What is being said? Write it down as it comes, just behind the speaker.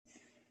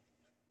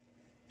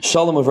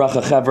Shalom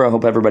Uvracha Chevra,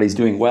 hope everybody's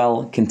doing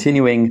well.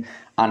 Continuing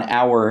on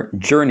our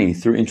journey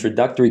through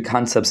introductory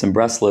concepts in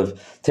Breslov,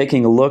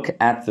 taking a look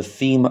at the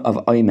theme of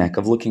Oimek,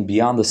 of looking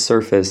beyond the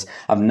surface,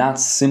 of not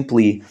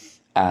simply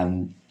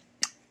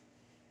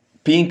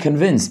being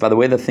convinced by the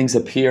way that things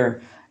appear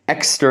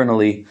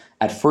externally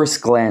at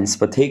first glance,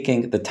 but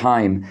taking the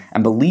time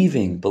and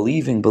believing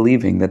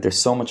that there's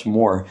so much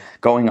more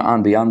going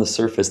on beyond the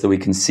surface that we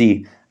can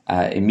see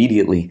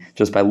immediately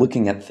just by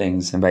looking at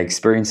things and by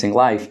experiencing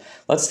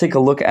life. Let's take a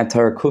look at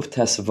Torah Kuf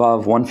Tes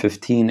Vav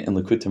 115 in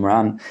Likutei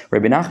Moharan.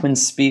 Rabbi Nachman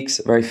speaks,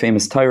 a very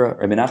famous Torah,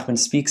 Rabbi Nachman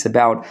speaks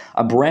about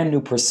a brand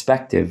new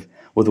perspective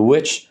with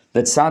which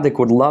that Tzaddik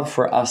would love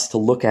for us to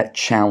look at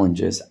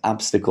challenges,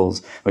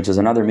 obstacles, which is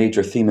another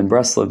major theme in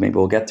Breslov, maybe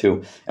we'll get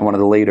to in one of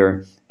the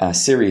later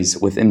series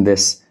within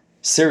this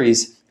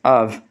series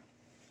of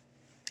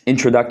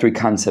introductory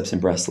concepts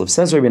in Breslov.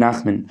 Says Rabbi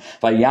Nachman,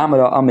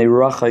 Vayamar Am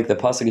Rachik, the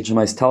pasuk in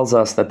Shemais tells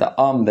us that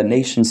the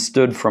nation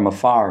stood from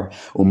afar.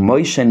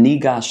 Moshe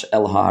nigash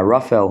el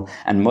ha'arafel,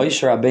 and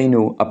Moshe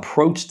Rabbeinu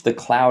approached the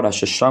cloud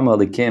Ashashama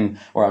Elikim,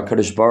 or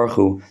HaKadosh Baruch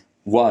Hu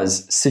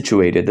was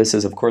situated. This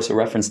is, of course, a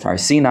reference to Har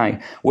Sinai,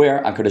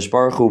 where HaKadosh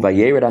Baruch Hu,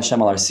 Vayered Hashem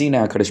al Har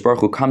Sinai, HaKadosh Baruch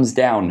Hu comes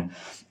down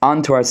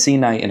onto Har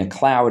Sinai in a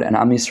cloud, and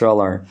Am Yisrael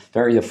are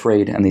very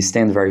afraid, and they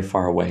stand very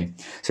far away.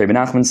 So Rabbi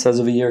Nachman says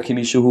over here,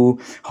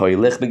 Kimishuhu,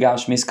 Hoylech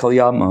Begashmis Kol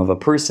Yama, of a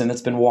person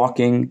that's been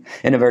walking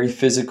in a very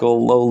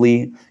physical,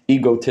 lowly,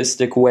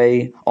 egotistic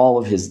way all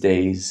of his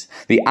days.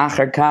 The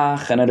Achar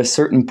Kach, and at a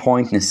certain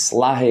point,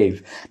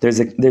 Nislahev, there's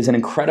an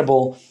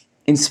incredible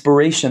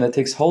inspiration that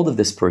takes hold of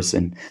this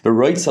person. And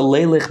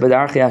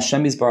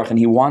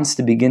he wants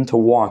to begin to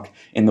walk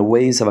in the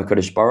ways of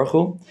HaKadosh Baruch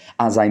Hu.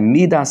 As I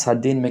midas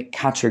hadin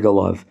mekatrig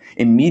alav.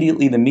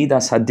 Immediately the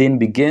midas hadin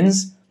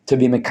begins to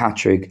be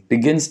mekatrig,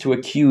 begins to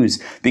accuse,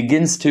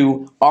 begins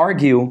to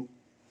argue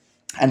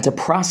and to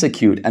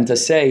prosecute and to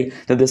say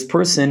that this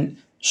person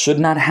should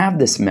not have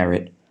this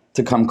merit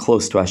to come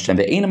close to Hashem,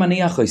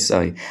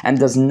 and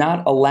does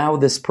not allow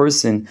this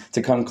person to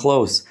come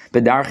close.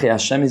 And that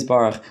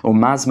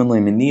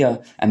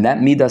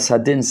midas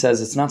hadin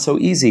says it's not so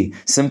easy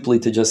simply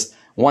to just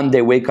one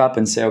day wake up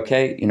and say,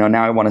 okay,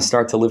 now I want to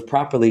start to live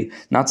properly.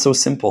 Not so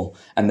simple.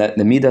 And that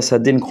the midas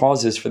hadin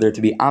causes for there to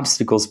be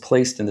obstacles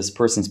placed in this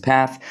person's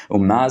path,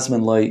 and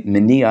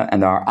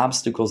there are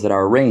obstacles that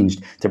are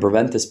arranged to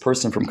prevent this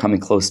person from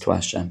coming close to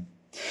Hashem.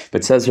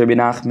 But says Rabbi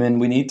Nachman,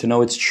 we need to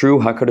know it's true.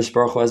 HaKadosh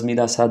Baruch Hu has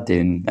midas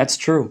hadin. That's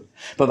true.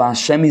 But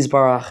Hashem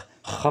Yisbarach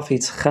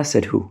chafetz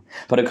chesed hu.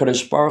 But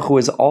HaKadosh Baruch Hu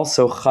is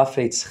also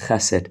chafetz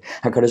chesed.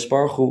 HaKadosh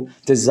Baruch Hu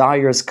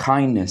desires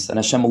kindness, and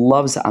Hashem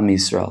loves Am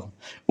Yisrael.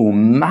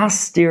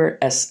 Umastir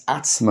es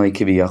atzmai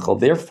kiviyachol.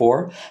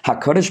 Therefore,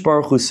 HaKadosh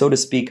Baruch Hu, so to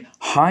speak,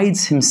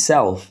 hides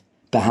himself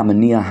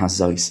b'hamaniya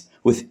hazois,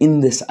 within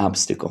this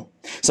obstacle.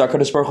 So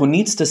HaKadosh Baruch Hu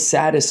needs to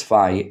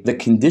satisfy the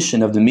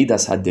condition of the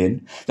midas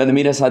hadin, that the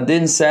midas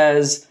hadin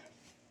says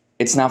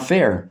it's not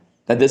fair,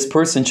 that this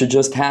person should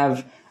just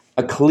have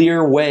a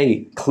clear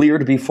way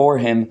cleared before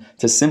him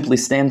to simply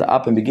stand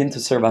up and begin to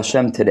serve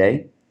Hashem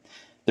today.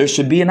 There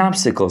should be an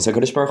obstacle. So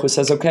HaKadosh Baruch Hu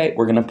says, okay,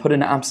 we're going to put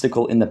an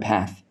obstacle in the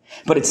path.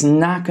 But it's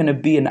not going to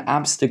be an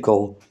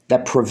obstacle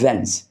that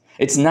prevents.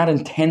 It's not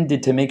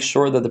intended to make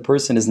sure that the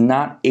person is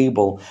not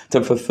able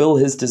to fulfill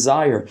his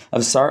desire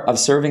of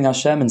serving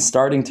Hashem and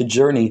starting to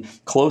journey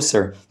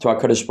closer to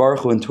HaKadosh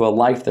Baruch Hu, into a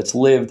life that's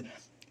lived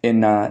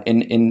in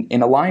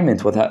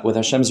alignment with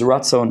Hashem's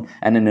Ratzon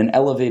and in an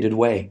elevated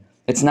way.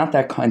 It's not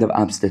that kind of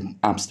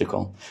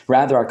obstacle.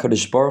 Rather,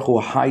 HaKadosh Baruch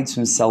Hu hides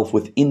himself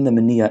within the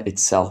Maniyah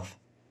itself.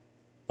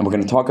 And we're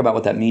going to talk about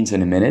what that means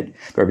in a minute.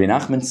 But Rabbi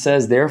Nachman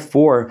says,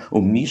 therefore,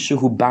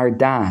 umishuhu bar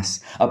das,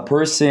 a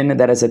person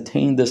that has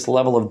attained this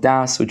level of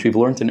das, which we've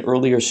learned in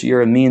earlier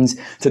shiur, means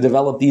to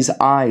develop these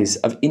eyes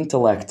of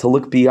intellect, to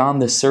look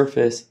beyond the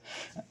surface,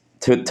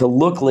 to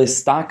look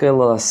listakel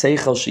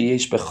seichel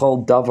sheyesh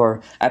bechol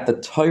davar, at the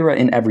Torah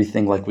in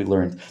everything, like we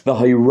learned, the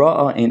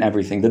hayra'ah in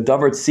everything, the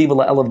davar tziva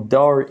la'elav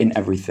dar in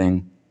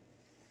everything.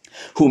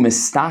 Hu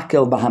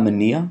mistakel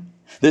b'hamaniyah.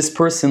 This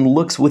person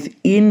looks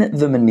within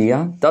the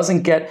Maniyah,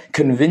 doesn't get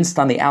convinced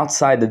on the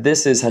outside that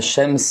this is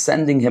Hashem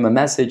sending him a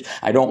message.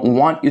 I don't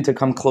want you to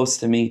come close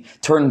to me.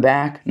 Turn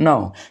back.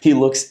 No. He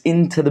looks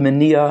into the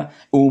Maniyah,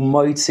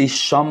 u'moitzi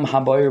sham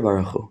habayir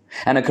baruch hu.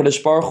 And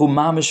HaKadosh Baruch Hu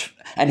mamish,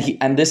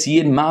 and this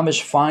Yid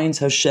mamish finds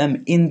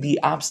Hashem in the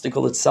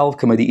obstacle itself.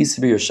 Kama the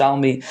Isabi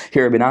Yerushalmi.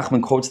 Here Rabbi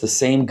Nachman quotes the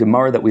same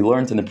Gemara that we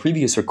learned in the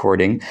previous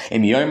recording.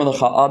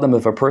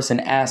 If a person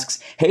asks,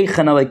 hey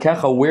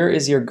Chanalekecha, where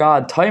is your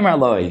God? Taimar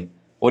loi.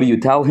 What do you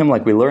tell him?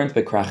 Like we learned,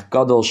 Bekrach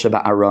Gadol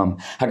Sheba Aram.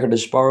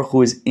 HaKadosh Baruch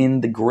Hu is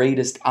in the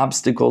greatest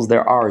obstacles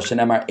there are.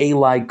 Shenemar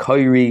Elai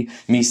Kairi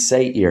Mi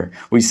Seir.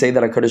 We say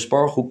that HaKadosh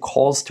Baruch Hu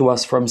calls to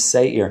us from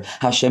Seir.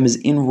 Hashem is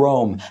in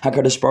Rome.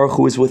 HaKadosh Baruch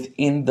Hu is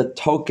within the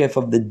tokef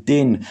of the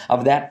din,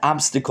 of that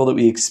obstacle that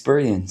we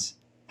experience.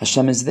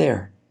 Hashem is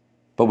there.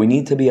 But we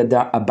need to be a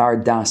bar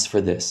das for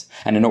this.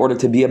 And in order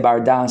to be a bar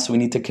das, we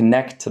need to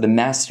connect to the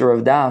master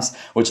of das,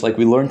 which, like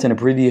we learned in a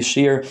previous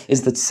year,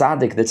 is the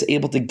tzaddik that's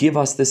able to give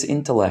us this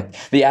intellect.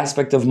 The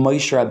aspect of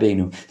Moshe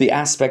Rabbeinu, the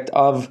aspect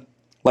of,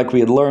 like we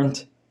had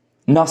learned,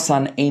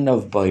 Nasan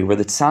Einav Bai, where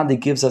the tzaddik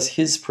gives us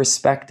his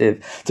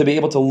perspective to be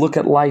able to look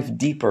at life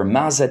deeper.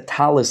 Mazet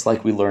Talis,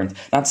 like we learned,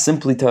 not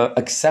simply to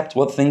accept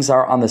what things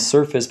are on the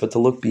surface, but to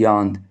look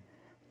beyond.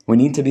 We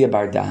need to be a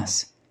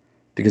bardas.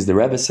 Because the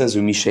Rebbe says,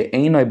 Umishe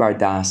Einai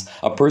bardas,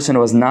 a person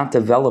who has not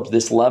developed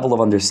this level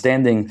of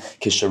understanding,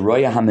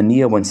 Kisharoya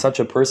Hamaniya, when such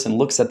a person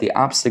looks at the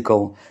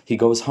obstacle, he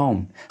goes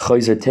home.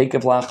 Chayzer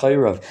Tekev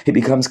La'achayrav. He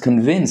becomes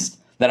convinced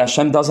that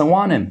Hashem doesn't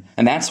want him.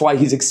 And that's why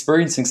he's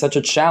experiencing such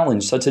a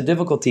challenge, such a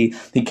difficulty.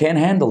 He can't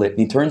handle it.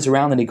 And he turns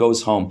around and he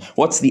goes home.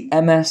 What's the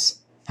MS?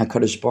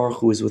 HaKadosh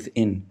Baruch Hu is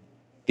within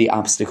the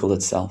obstacle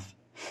itself.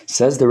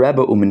 Says the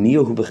Rebbe,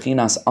 Umaniyahu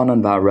bechinas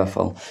anan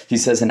va'arefel. He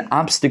says an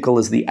obstacle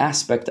is the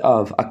aspect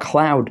of a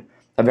cloud,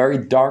 a very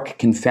dark,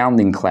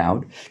 confounding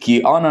cloud.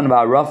 Ki anan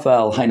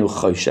va'arefel hainu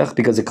choshech,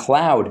 because a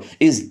cloud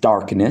is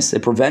darkness.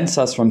 It prevents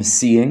us from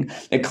seeing.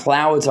 It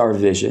clouds our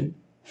vision.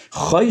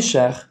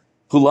 Choshech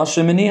hu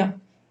lashon maniyah.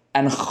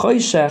 And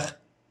choshech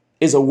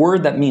is a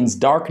word that means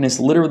darkness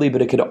literally,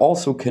 but it could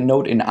also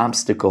connote an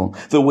obstacle,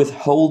 the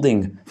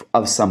withholding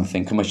of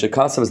something.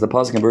 Kamashakasav, as the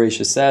pasuk in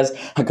Bereshit says,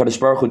 HaKadosh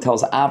Baruch Hu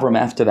tells Avram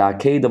after the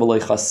Akedah, V'lo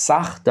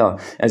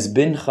chasachta es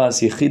binchas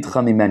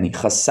yichidcha mimeni.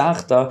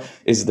 Chasachta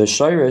is the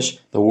shirish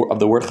of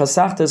the word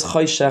chasachta is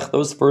choshech.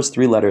 Those first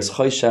three letters,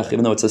 choshech,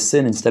 even though it's a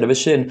sin instead of a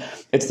shin,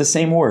 it's the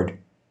same word.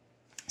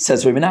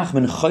 Says Rabbi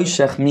Nachman,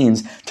 choshech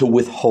means to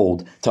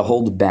withhold, to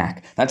hold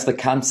back. That's the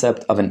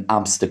concept of an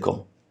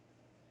obstacle.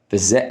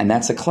 And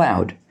that's a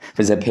cloud.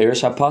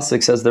 Perish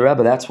HaPasuk, says the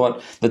Rebbe, that's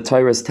what the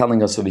Torah is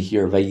telling us over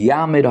here. The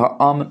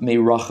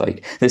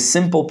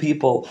simple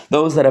people,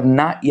 those that have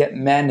not yet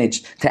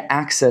managed to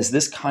access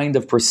this kind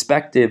of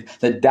perspective,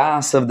 the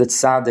das of the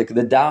tzaddik,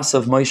 the das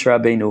of Moshe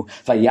Rabbeinu,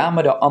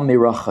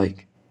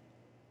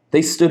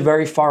 they stood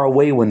very far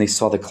away when they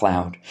saw the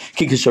cloud.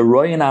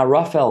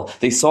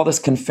 They saw this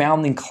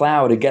confounding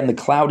cloud. Again, the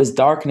cloud is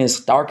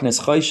darkness. Darkness,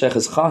 choshech,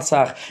 is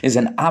chasach, is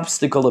an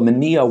obstacle, a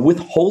maniyah,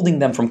 withholding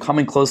them from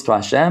coming close to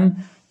Hashem.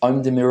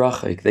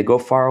 They go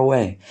far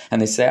away.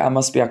 And they say, I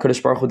must be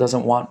HaKadosh Baruch Hu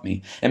doesn't want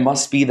me. It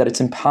must be that it's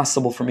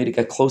impossible for me to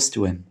get close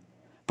to him.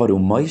 But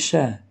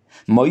Moshe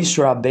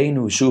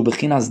Rabbeinu, Shu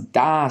Bechinas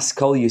Das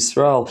Kol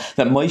Yisrael,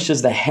 that Moshe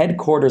is the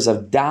headquarters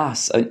of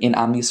Das in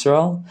Am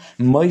Yisrael.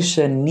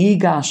 Moshe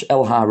Nigash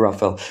El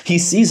HaRafel. He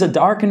sees a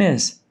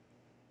darkness.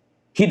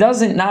 He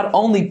doesn't not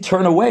only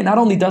turn away, not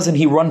only doesn't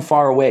he run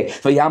far away,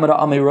 but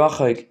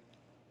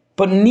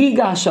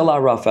Nigash El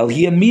HaRafel.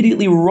 He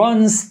immediately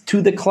runs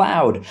to the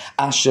cloud.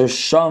 Asher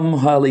Sham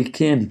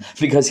Halikim,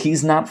 because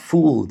he's not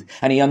fooled.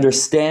 And he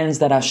understands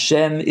that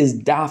Hashem is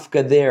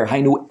Dafka there.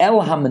 Hainu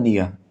El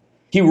Hamaniyah.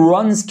 He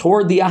runs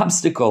toward the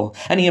obstacle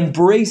and he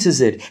embraces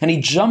it and he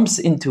jumps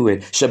into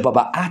it. Because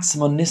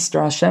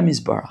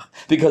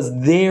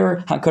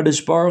there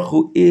HaKadosh Baruch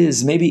Hu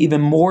is, maybe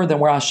even more than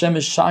where Hashem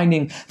is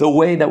shining, the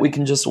way that we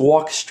can just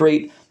walk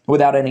straight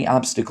without any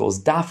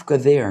obstacles.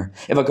 Dafka there.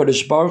 If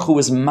HaKadosh Baruch Hu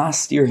is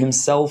mastir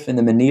himself in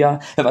the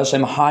maniyah, if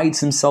Hashem hides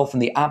himself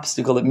in the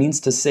obstacle, it means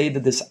to say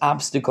that this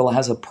obstacle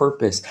has a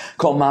purpose.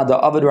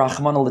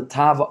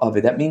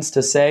 That means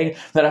to say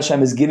that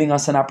Hashem is giving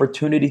us an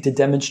opportunity to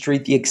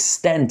demonstrate the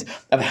extent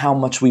of how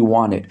much we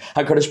want it.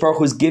 HaKadosh Baruch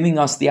Hu is giving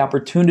us the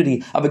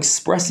opportunity of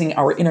expressing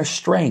our inner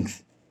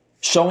strength,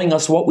 showing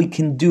us what we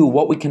can do,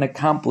 what we can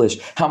accomplish,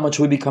 how much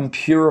we become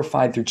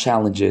purified through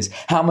challenges,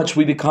 how much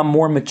we become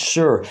more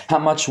mature, how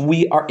much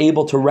we are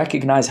able to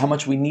recognize how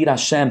much we need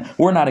Hashem.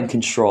 We're not in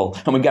control,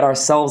 and we get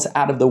ourselves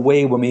out of the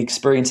way when we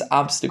experience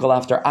obstacle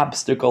after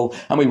obstacle,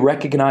 and we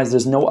recognize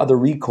there's no other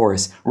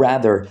recourse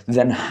rather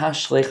than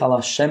Hashlech al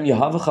Hashem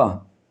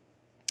Yehavcha.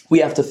 We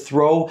have to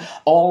throw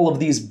all of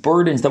these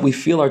burdens that we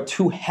feel are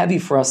too heavy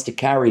for us to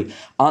carry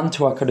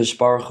onto HaKadosh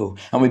Baruch Hu.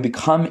 And we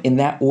become, in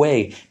that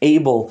way,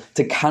 able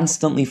to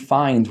constantly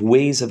find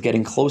ways of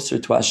getting closer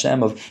to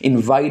Hashem, of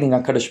inviting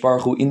HaKadosh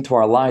Baruch Hu into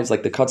our lives.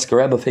 Like the Kotzker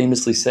Rebbe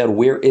famously said,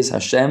 where is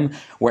Hashem?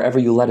 Wherever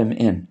you let him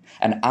in.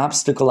 And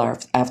obstacle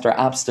after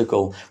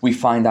obstacle, we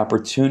find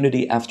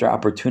opportunity after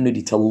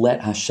opportunity to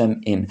let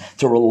Hashem in,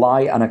 to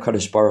rely on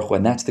HaKadosh Baruch Hu.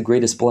 And that's the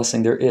greatest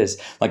blessing there is.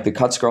 Like the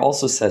Kotzker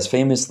also says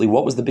famously,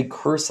 what was the big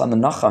curse on the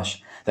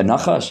Nachash? The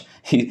Nachash,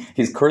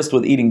 he's cursed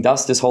with eating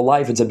dust his whole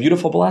life. It's a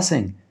beautiful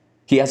blessing.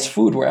 He has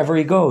food wherever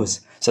he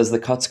goes. Says the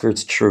Kotzker,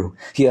 it's true.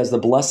 He has the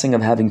blessing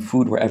of having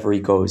food wherever he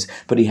goes,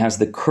 but he has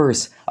the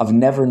curse of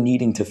never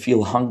needing to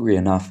feel hungry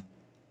enough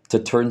to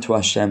turn to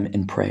Hashem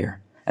in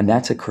prayer. And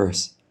that's a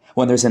curse.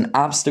 When there's an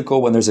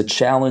obstacle, when there's a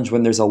challenge,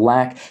 when there's a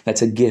lack,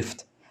 that's a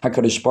gift.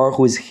 HaKadosh Baruch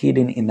Hu is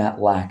hidden in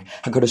that lack.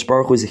 HaKadosh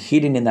Baruch Hu is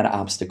hidden in that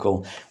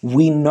obstacle.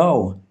 We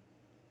know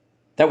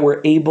that we're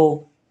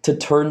able to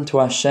turn to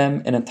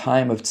Hashem in a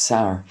time of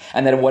tsar,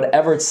 and that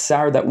whatever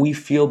tsar that we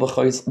feel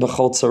b'chol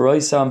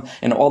tsaroisam,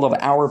 in all of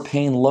our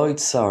pain, lo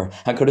tsar,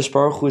 HaKadosh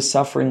Baruch Hu is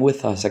suffering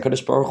with us.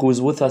 HaKadosh Baruch Hu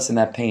is with us in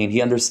that pain.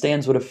 He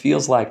understands what it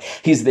feels like.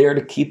 He's there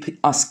to keep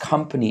us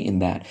company in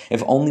that,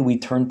 if only we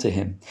turn to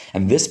Him.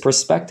 And this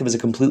perspective is a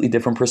completely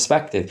different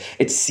perspective.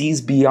 It sees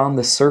beyond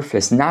the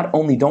surface. Not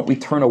only don't we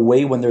turn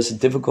away when there's a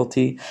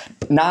difficulty,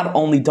 not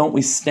only don't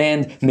we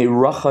stand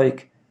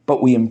meirachaik,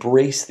 but we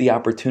embrace the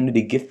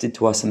opportunity gifted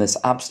to us in this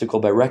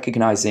obstacle by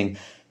recognizing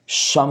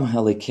Sham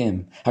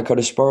Halikim.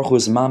 HaKadosh Baruch Hu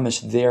is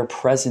mamish there,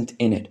 present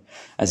in it.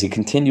 As he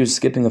continues,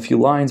 skipping a few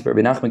lines, but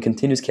Rabbi Nachman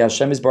continues, Ki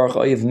Hashem is Baruch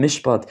Oyev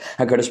Mishpat.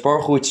 HaKadosh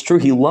Baruch Hu, it's true,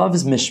 He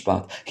loves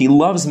Mishpat. He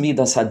loves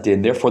Midas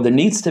Hadin. Therefore, there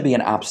needs to be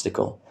an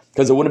obstacle,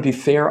 because it wouldn't be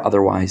fair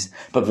otherwise.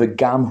 But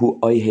V'gam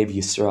Hu Oyev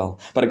Yisrael.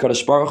 But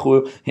HaKadosh Baruch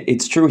Hu,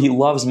 it's true, He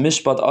loves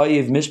Mishpat,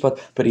 Oyev Mishpat,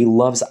 but He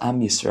loves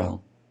Am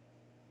Yisrael.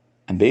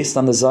 And based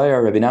on the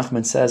Zohar, Rabbi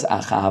Nachman says,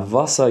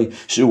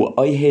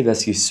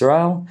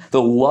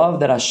 the love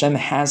that Hashem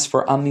has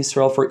for Am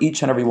Yisrael, for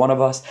each and every one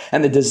of us,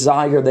 and the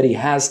desire that He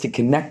has to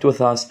connect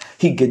with us,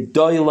 is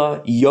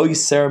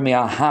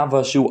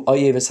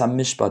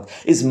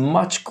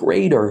much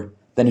greater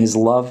than His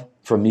love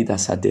for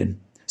Midas Hadin.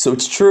 So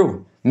it's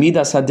true,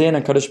 Midas Hadin,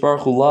 and HaKadosh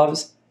Baruch Hu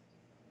loves.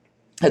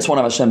 It's one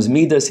of Hashem's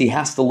midas. He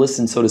has to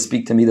listen, so to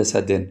speak, to midas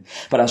hadin.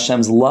 But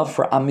Hashem's love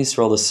for Am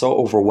Yisrael is so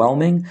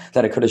overwhelming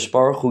that HaKadosh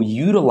Baruch Hu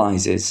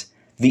utilizes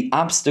the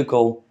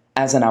obstacle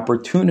as an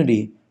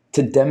opportunity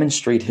to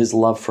demonstrate His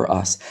love for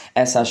us.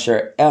 Es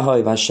asher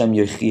ehoiv Hashem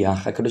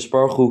yochiach. HaKadosh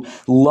Baruch Hu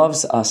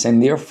loves us,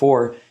 and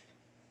therefore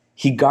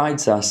He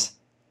guides us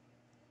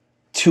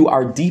to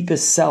our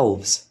deepest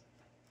selves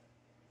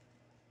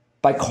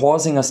by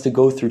causing us to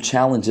go through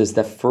challenges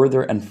that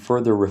further and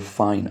further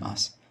refine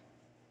us,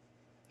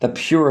 that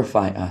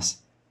purify us,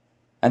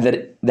 and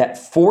that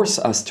force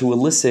us to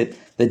elicit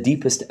the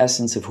deepest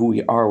essence of who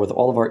we are, with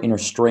all of our inner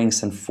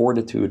strengths and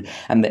fortitude,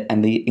 and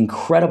the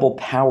incredible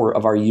power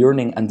of our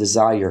yearning and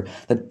desire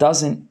that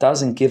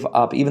doesn't give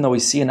up. Even though we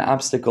see an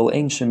obstacle,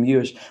 Ein Shem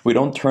Yush, we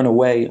don't turn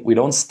away, we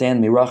don't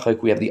stand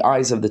mirachak. We have the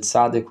eyes of the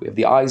tzaddik, we have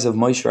the eyes of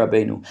Moshe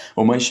Rabbeinu.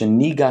 Or Moshe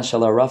Nigash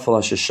ala Rafal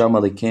Hashasham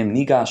Alikim.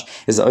 Nigash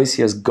is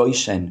Oisias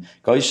Goshen.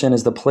 Goshen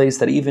is the place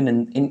that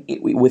even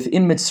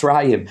within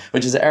Mitzrayim,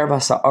 which is Erev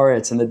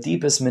HaSa'aretz, in the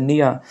deepest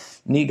Mania,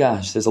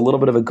 Nigash, there's a little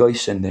bit of a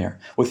Goshen there.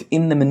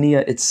 Within the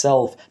Mania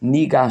itself,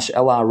 Nigash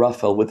Ela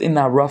Rafel. Within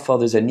that Rafel,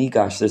 there's a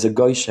Nigash, there's a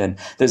Goshen.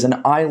 There's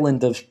an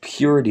island of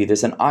purity.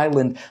 There's an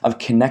island of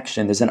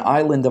connection. There's an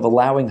island of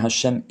allowing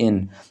Hashem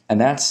in.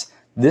 And that's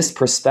this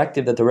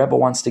perspective that the Rebbe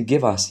wants to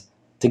give us,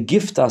 to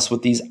gift us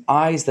with these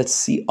eyes that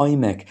see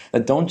Oimek,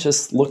 that don't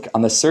just look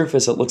on the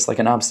surface, it looks like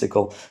an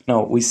obstacle.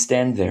 No, we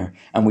stand there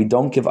and we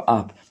don't give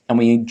up, and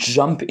we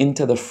jump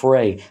into the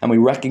fray, and we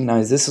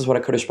recognize this is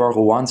what HaKadosh Baruch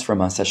Hu wants from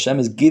us. Hashem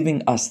is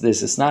giving us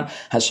this. It's not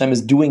Hashem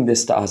is doing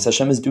this to us.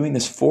 Hashem is doing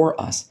this for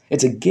us.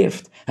 It's a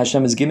gift.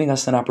 Hashem is giving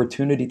us an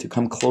opportunity to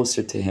come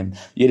closer to Him.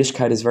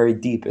 Yiddishkeit is very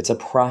deep. It's a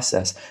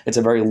process. It's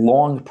a very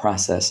long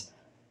process.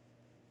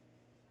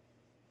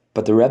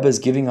 But the Rebbe is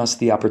giving us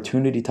the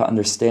opportunity to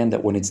understand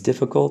that when it's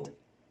difficult,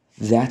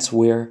 that's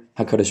where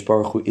HaKadosh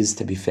Baruch Hu is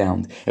to be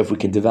found. If we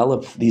can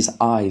develop these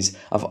eyes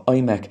of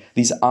Oimek,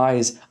 these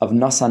eyes of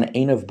Nasan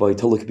Einav Boy,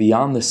 to look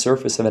beyond the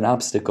surface of an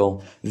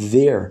obstacle,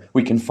 there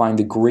we can find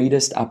the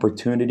greatest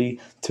opportunity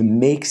to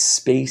make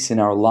space in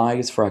our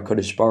lives for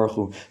HaKadosh Baruch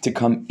Hu to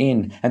come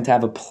in and to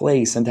have a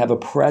place and to have a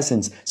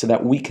presence, so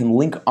that we can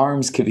link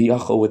arms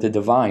Kiviyachol with the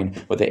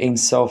divine, with the Ein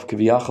Sof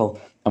Kiviyachol,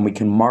 and we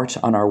can march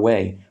on our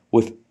way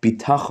with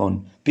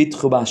bitachon,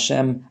 bitchu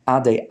b'Hashem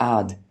adei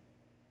ad.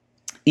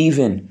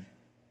 Even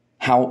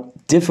how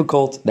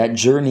difficult that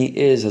journey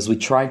is as we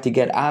try to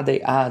get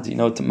adei ad, to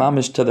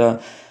mamish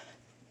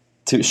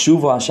to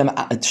shuvu Hashem,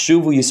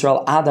 shuvu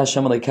Yisrael ad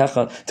Hashem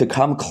alekecha, to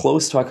come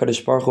close to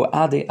HaKadosh Baruch Hu,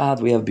 adei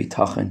ad, we have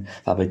bitachon.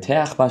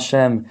 V'abeteach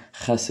b'Hashem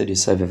chesed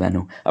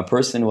yisavevenu. A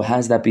person who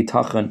has that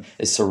bitachon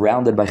is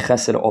surrounded by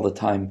chesed all the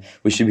time.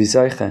 We should be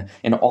zeicha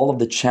in all of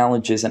the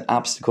challenges and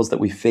obstacles that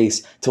we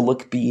face to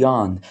look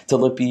beyond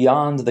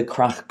the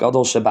krach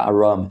gadol sheba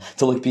Aram,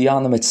 to look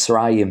beyond the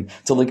Mitzrayim,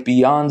 to look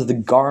beyond the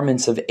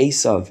garments of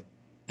Esav,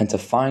 and to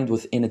find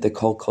within it the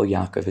Kol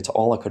Yaakov. It's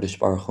all HaKadosh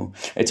Baruch Hu.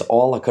 It's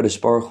all HaKadosh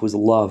Baruch Hu's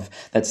love.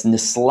 That's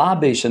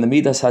nislabish in the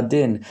Midas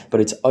Hadin, but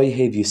it's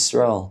Oyev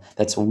Yisrael.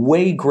 That's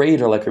way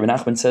greater, like Rabbi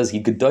Nachman says,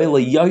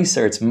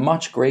 it's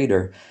much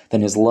greater than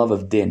His love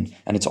of Din.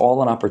 And it's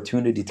all an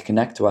opportunity to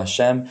connect to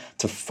Hashem,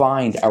 to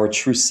find our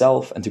true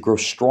self, and to grow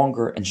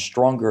stronger and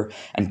stronger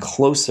and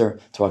closer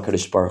to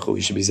HaKadosh Baruch Hu.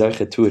 We should be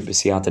zeichet to it,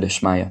 b'siyata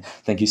d'shmaya.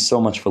 Thank you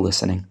so much for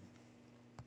listening.